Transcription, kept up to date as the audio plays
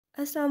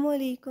Assalamu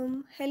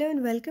alaikum. Hello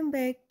and welcome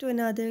back to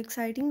another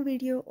exciting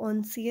video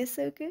on CS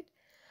circuit.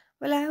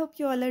 Well, I hope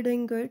you all are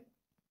doing good.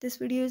 This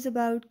video is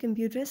about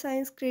computer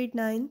science grade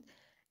 9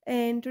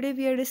 and today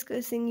we are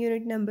discussing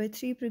unit number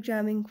 3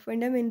 programming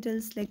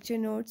fundamentals lecture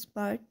notes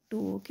part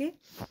 2, okay?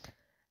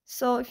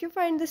 So if you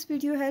find this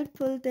video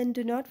helpful then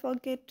do not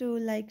forget to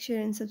like,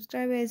 share and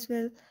subscribe as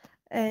well.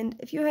 And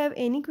if you have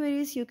any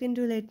queries you can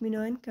let me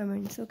know in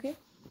comments, okay?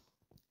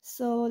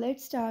 So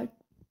let's start.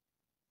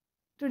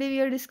 Today we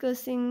are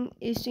discussing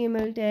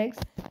HTML tags.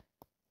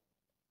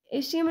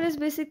 HTML is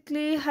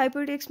basically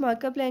hypertext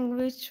markup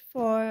language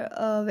for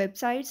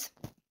websites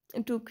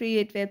to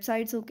create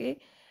websites, okay?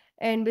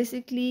 And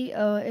basically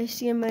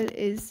HTML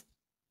is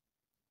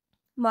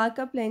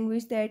markup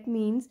language that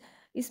means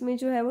इसमें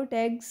जो है वो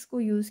tags को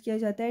use किया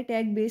जाता है,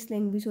 tag based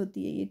language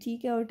होती है ये,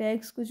 ठीक है? और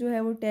टैग्स को जो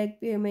है वो टैग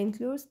पेयर में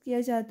इंक्लूड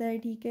किया जाता है,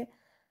 ठीक है?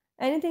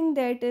 Anything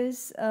that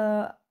is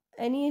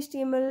any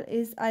HTML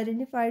is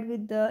identified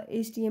with the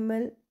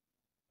HTML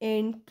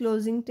and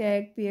closing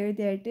tag pair,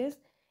 that is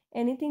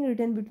anything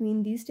written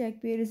between these tag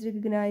pair is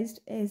recognized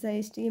as a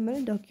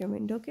HTML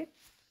document, okay?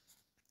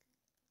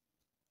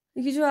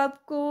 ये जो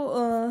आपको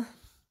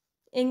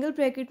angle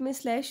bracket में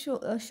slash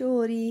show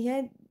हो रही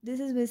है,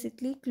 this is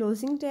basically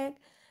closing tag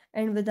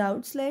and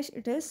without slash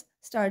it is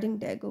starting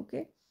tag,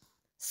 okay?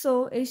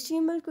 So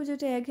HTML को जो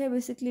tag है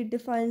basically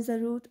defines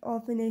the root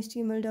of N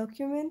HTML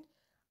document.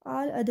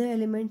 All other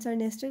elements are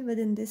nested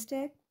within this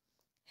tag.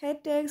 Head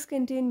tags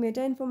contain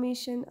meta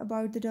information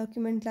about the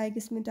document, like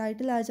इसमें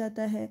title आ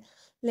जाता है,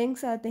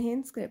 links आते हैं,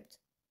 scripts.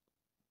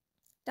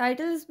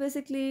 Title is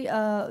basically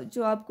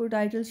जो आपको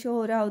title show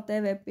हो रहा होता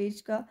है वेब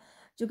पेज का,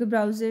 जो कि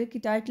ब्राउज़र की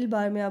टाइटल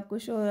बार में आपको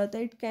शो हो रहा होता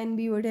है. It can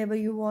be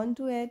whatever you want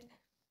to add.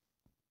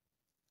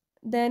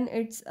 Then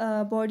it's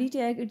body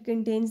tag. It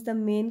contains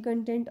the main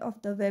content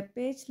of the web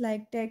page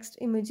like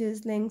text,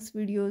 images, links,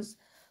 videos,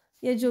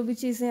 या जो भी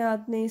चीज़ें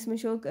आपने इसमें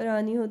शो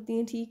करानी होती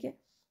हैं, ठीक है?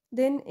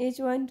 Then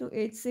H1 to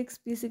H6,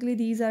 basically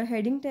these are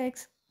heading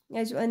tags.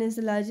 H1 is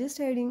the largest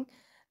heading,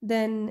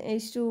 then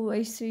H2,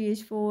 H3,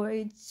 H4,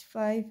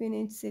 H5 and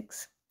H6.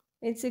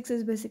 H6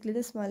 is basically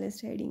the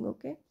smallest heading,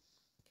 okay?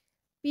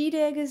 P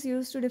tag is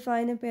used to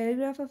define a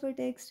paragraph of a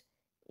text.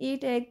 A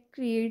tag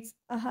creates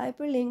a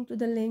hyperlink to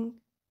the link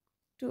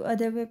to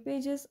other web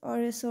pages or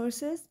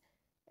resources,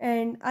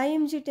 and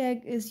img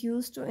tag is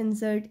used to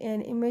insert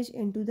an image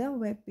into the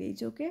web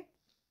page, okay?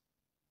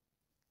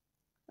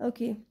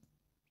 Okay,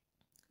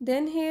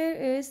 then here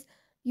is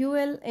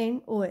UL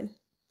and OL.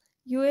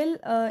 UL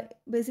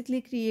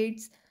basically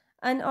creates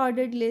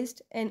unordered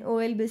list and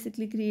OL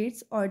basically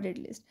creates ordered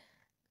list.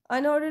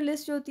 Unordered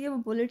list जो होती है वो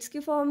bullets के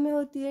form में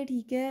होती है,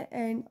 ठीक है?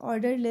 एंड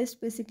ऑर्डर्ड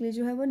लिस्ट बेसिकली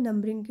जो है वो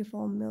नंबरिंग के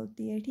फॉर्म में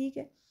होती है, ठीक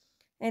है?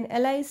 And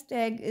allies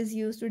tag is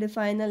use to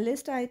define a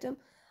list item.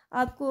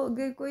 आपको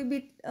अगर कोई भी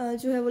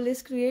जो है वो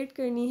लिस्ट क्रिएट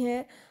करनी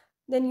है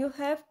then you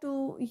have to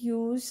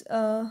use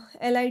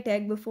li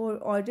tag before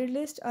ordered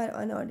list or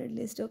unordered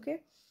list, okay?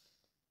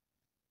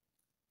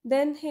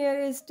 Then here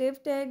is div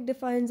tag,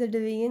 defines a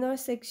division or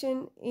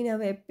section in a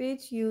web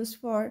page used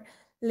for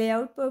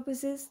layout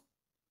purposes.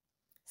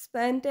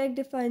 Span tag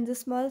defines a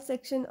small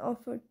section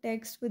of a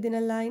text within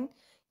a line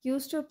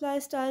used to apply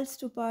styles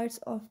to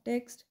parts of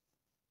text.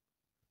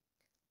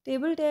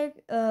 Table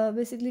tag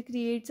basically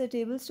creates a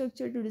table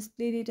structure to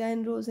display data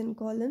in rows and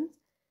columns.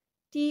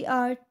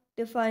 tr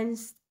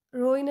defines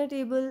row in a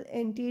table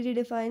and td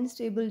defines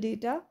table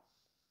data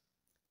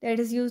that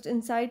is used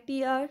inside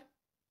tr.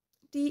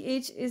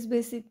 th is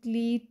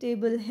basically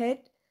table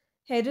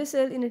header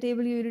cell in a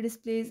table usually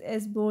displays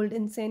as bold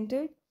and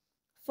centered.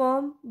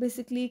 Form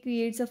basically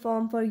creates a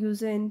form for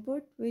user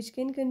input which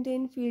can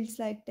contain fields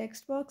like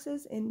text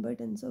boxes and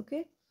buttons,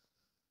 okay?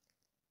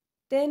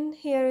 Then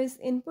here is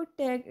input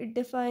tag. It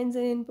defines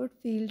an input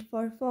field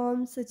for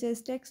forms such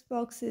as text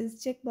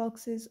boxes, check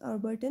boxes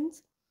or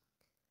buttons.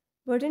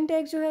 Button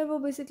tag जो है वो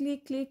basically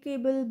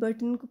clickable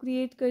button को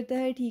create करता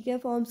है, ठीक है?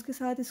 Forms के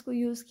साथ इसको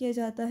यूज़ किया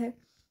जाता है.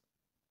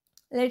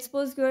 Let's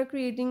suppose you are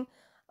creating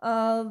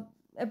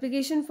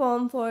application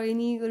form for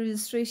any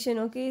registration,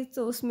 okay?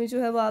 तो उसमें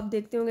जो है वो आप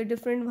देखते होंगे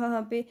डिफरेंट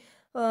वहाँ पे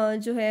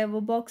जो है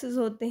वो बॉक्सेस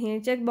होते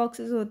हैं, चेक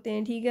बॉक्सेस होते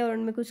हैं, ठीक है? और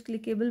उनमें कुछ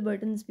क्लिकेबल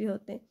बटन्स भी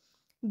होते हैं.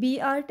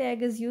 BR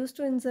tag is used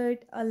to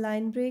insert a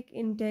line break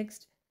in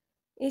text.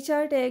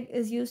 HR tag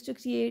is used to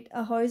create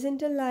a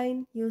horizontal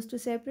line used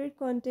to separate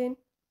content.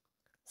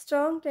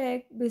 Strong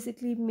tag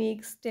basically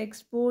makes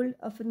text bold,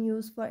 often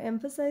used for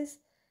emphasis.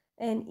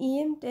 And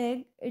EM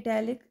tag,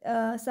 italic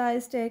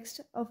size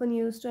text, often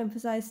used to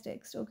emphasize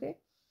text, okay?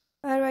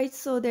 Alright,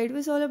 so that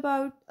was all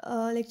about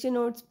lecture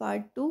notes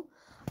part 2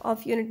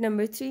 of unit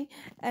number 3,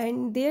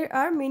 and there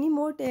are many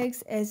more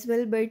tags as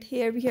well, but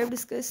here we have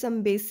discussed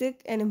some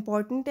basic and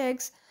important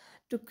tags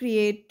to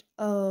create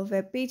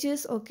web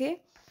pages, okay?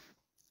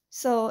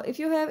 So if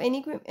you have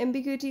any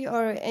ambiguity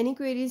or any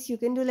queries, you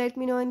can let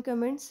me know in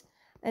comments,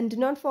 and do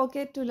not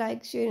forget to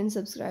like, share and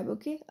subscribe,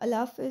 okay?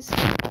 Allah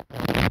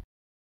Hafiz.